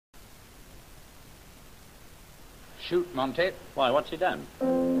Shoot, Monty. Why, what's he done?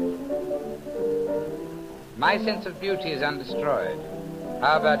 My sense of beauty is undestroyed.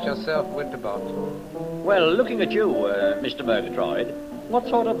 How about yourself, Winterbottom? Well, looking at you, Mr. Murgatroyd, what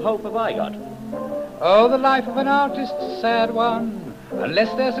sort of hope have I got? Oh, the life of an artist's a sad one,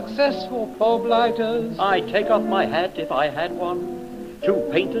 unless they're successful, poor blighters. I'd take off my hat if I had one, to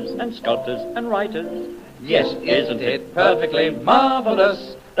painters and sculptors and writers. Yes, isn't it perfectly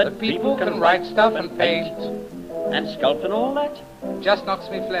marvelous that people can write stuff and paint? And sculpt and all that? Just knocks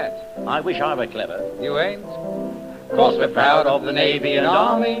me flat. I wish I were clever. You ain't? Course we're proud of the Navy and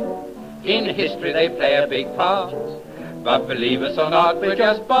Army. In history they play a big part. But believe us or not, we're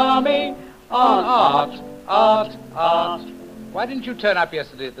just balmy on art, art, art. Why didn't you turn up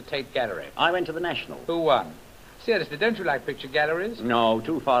yesterday at the Tate Gallery? I went to the National. Who won? Seriously, don't you like picture galleries? No,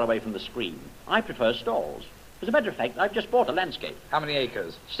 too far away from the screen. I prefer stalls. As a matter of fact, I've just bought a landscape. How many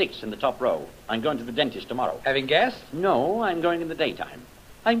acres? 6 in the top row. I'm going to the dentist tomorrow. Having guests? No, I'm going in the daytime.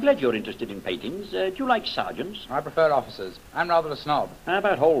 I'm glad you're interested in paintings. Do you like sergeants? I prefer officers. I'm rather a snob. How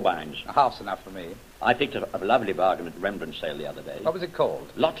about Holbeins? Half's enough for me. I picked up a lovely bargain at the Rembrandt sale the other day. What was it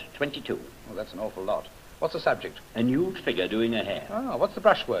called? Lot 22. Oh, that's an awful lot. What's the subject? A nude figure doing her hair. Oh, what's the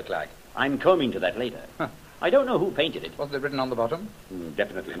brushwork like? I'm coming to that later. I don't know who painted it. Wasn't it written on the bottom?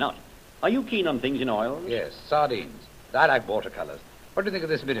 Definitely not. Are you keen on things in oils? Yes, sardines. I like watercolours. What do you think of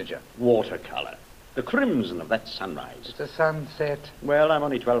this miniature? Watercolour. The crimson of that sunrise. It's a sunset. Well, I'm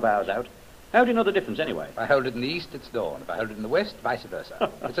only 12 hours out. How do you know the difference, anyway? If I hold it in the east, it's dawn. If I hold it in the west, vice versa.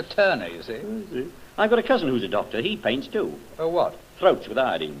 It's a turner, you see. I see. I've got a cousin who's a doctor. He paints, too. Oh, what? Throats with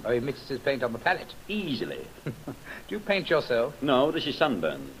iodine. Oh, he mixes his paint on the palette. Easily. Do you paint yourself? No, this is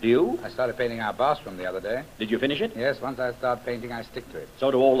sunburn. Do you? I started painting our bathroom the other day. Did you finish it? Yes, once I start painting, I stick to it.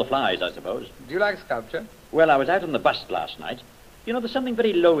 So do all the flies, I suppose. Do you like sculpture? Well, I was out on the bust last night. You know, there's something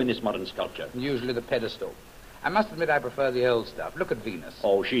very low in this modern sculpture. Usually the pedestal. I must admit I prefer the old stuff. Look at Venus.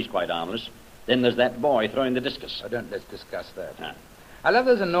 Oh, she's quite harmless. Then there's that boy throwing the discus. Oh, let's discuss that. Ah. I love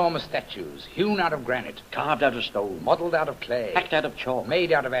those enormous statues, hewn out of granite, Carved out of stone. modelled out of clay, Hacked out of chalk.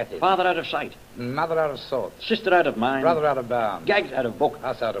 made out of Athens, Father out of sight. mother out of salt, Sister out of mind. brother out of bounds, Gags out of book.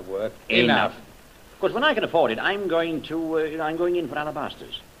 us out of work. Enough. Of course, when I can afford it, I'm going in for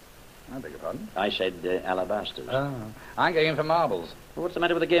alabasters. I beg your pardon? I said alabasters. Oh, I'm going in for marbles. Well, what's the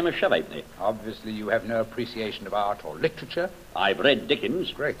matter with a game of shove-halfpenny? Obviously, you have no appreciation of art or literature. I've read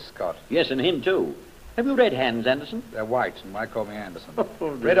Dickens. Great Scott. Yes, and him, too. Have you read Hans Andersen? They're white, and why call me Anderson?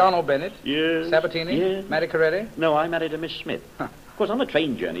 Oh, Read Arnold Bennett? Yes. Sabatini? Yes. Marie Corelli? No, I married a Miss Smith. Of course, on a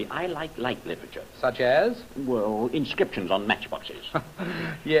train journey, I like light literature. Such as? Well, inscriptions on matchboxes.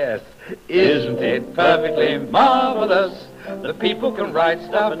 Yes. Isn't it perfectly marvelous that people can write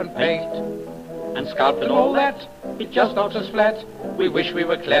stuff and paint and sculpt and all that? It just knocks us flat. We wish we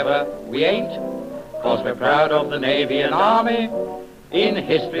were clever. We ain't. 'Cause we're proud of the Navy and Army. In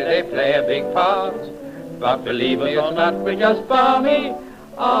history they play a big part. But believe us or not, we're just balmy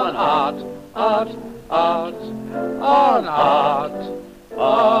on art, art, art, on art,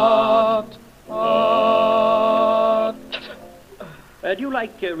 art, art. Do you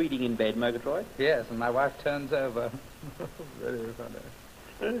like reading in bed, Murgatroyd? Yes, and my wife turns over. Very funny.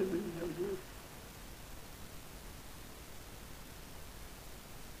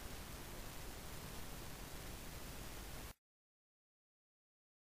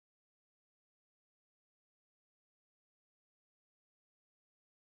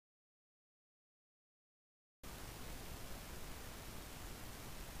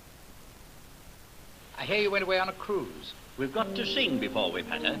 I hear you went away on a cruise. We've got to sing before we've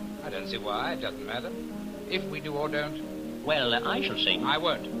had her. I don't see why. It doesn't matter. If we do or don't, Well, I shall sing. I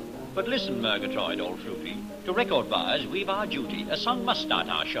won't. But listen, Murgatroyd, old fruity. To record buyers, we've our duty. A song must start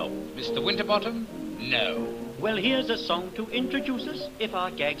our show. Mr. Winterbottom? No. Well, here's a song to introduce us. If our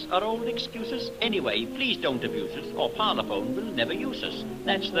gags are old excuses, anyway, please don't abuse us, or Parlophone will never use us.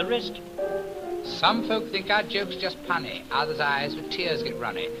 That's the risk. Some folk think our joke's just punny. Others' eyes with tears get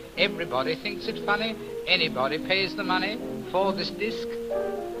runny. Everybody thinks it funny. Anybody pays the money for this disc.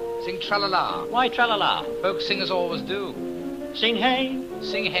 Sing tra-la-la. Why tra-la-la? Folk singers always do. Sing hey,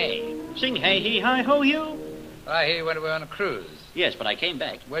 Sing hey. sing hey, hee, hi, ho, you. I hear you went away on a cruise. Yes, but I came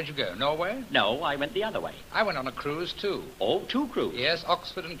back. Where'd you go? Norway? No, I went the other way. I went on a cruise, too. Oh, 2 cruises. Yes,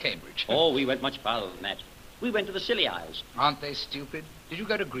 Oxford and Cambridge. Oh, we went much farther than that. We went to the Scilly Isles. Aren't they stupid? Did you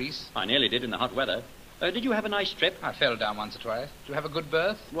go to Greece? I nearly did in the hot weather. Did you have a nice trip? I fell down once or twice. Did you have a good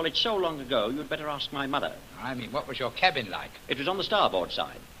berth? Well, it's so long ago, you'd better ask my mother. I mean, what was your cabin like? It was on the starboard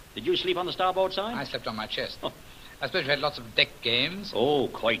side. Did you sleep on the starboard side? I slept on my chest. Oh. I suppose you had lots of deck games? Oh,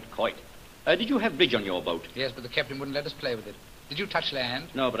 quite. Did you have bridge on your boat? Yes, but the captain wouldn't let us play with it. Did you touch land?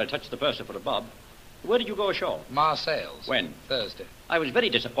 No, but I touched the purser for a bob. Where did you go ashore? Marseilles. When? Thursday. I was very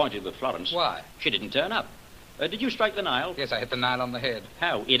disappointed with Florence. Why? She didn't turn up. Did you strike the Nile? Yes, I hit the Nile on the head.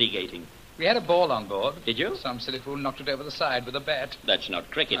 How irrigating. We had a ball on board. Did you? Some silly fool knocked it over the side with a bat. That's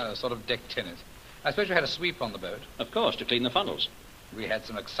not cricket. Sort of deck tennis. I suppose you had a sweep on the boat. Of course, to clean the funnels. We had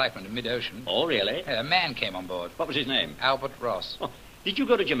some excitement in mid-ocean. Oh, really? Yeah, a man came on board. What was his name? Albert Ross. Oh, did you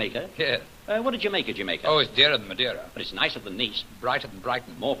go to Jamaica? Yeah. What did Jamaica? Oh, it's dearer than Madeira. But it's nicer than Nice. Brighter than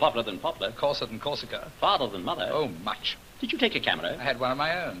Brighton. More popular than Poplar. Coarser than Corsica. Farther than Mother. Oh, much. Did you take a camera? I had one of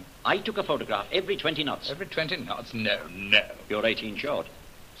my own. I took a photograph every 20 knots. Every 20 knots? No. You're 18 short.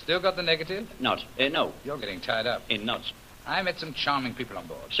 Still got the negative? Not. No. You're getting tied up. In knots. I met some charming people on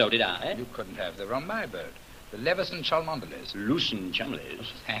board. So did I. You couldn't have. They were on my boat. The Leveson Cholmondelez. Lucen Chumleys.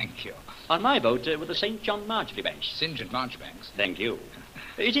 Thank you. On my boat were the St. John Marjoriebanks. St. John Marjoriebanks. Thank you.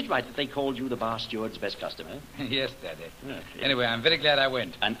 Is it right that they called you the bar steward's best customer? Yes, Daddy. Okay. Anyway, I'm very glad I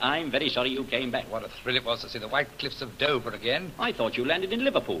went. And I'm very sorry you came back. What a thrill it was to see the white cliffs of Dover again. I thought you landed in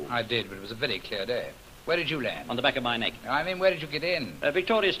Liverpool. I did, but it was a very clear day. Where did you land? On the back of my neck. I mean, where did you get in?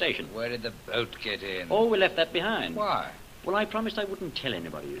 Victoria Station. Where did the boat get in? Oh, we left that behind. Why? Well, I promised I wouldn't tell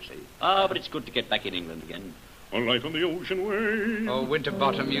anybody, you see. But it's good to get back in England again. A life on the ocean wave. Oh,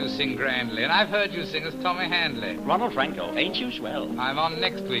 Winterbottom, you sing grandly. And I've heard you sing as Tommy Handley. Ronald Frankau, ain't you swell? I'm on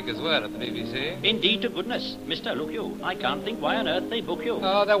next week as well at the BBC. Indeed to goodness. Mister, look you, I can't think why on earth they book you.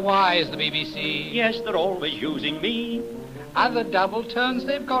 Oh, they're wise, the BBC. Yes, they're always using me. Other double turns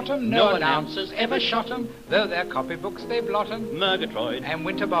they've got 'em. No announcers ever shot 'em. Though their copybooks they blot 'em. Murgatroyd And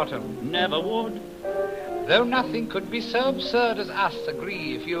Winterbottom. never would. Though nothing could be so absurd as us,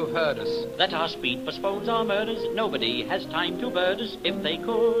 agree if you've heard us. That our speed postpones our murders. Nobody has time to bird us if they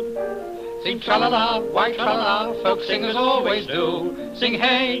could. Sing tra-la-la, why tra-la-la, folk singers always do. Sing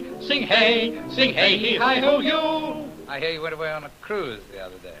hey, sing hey, sing hey, hee, hi, ho, you. I hear you went away on a cruise the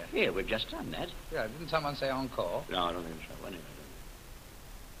other day. Here, we've just done that. Yeah, didn't someone say encore? No, I don't think so. Anyway.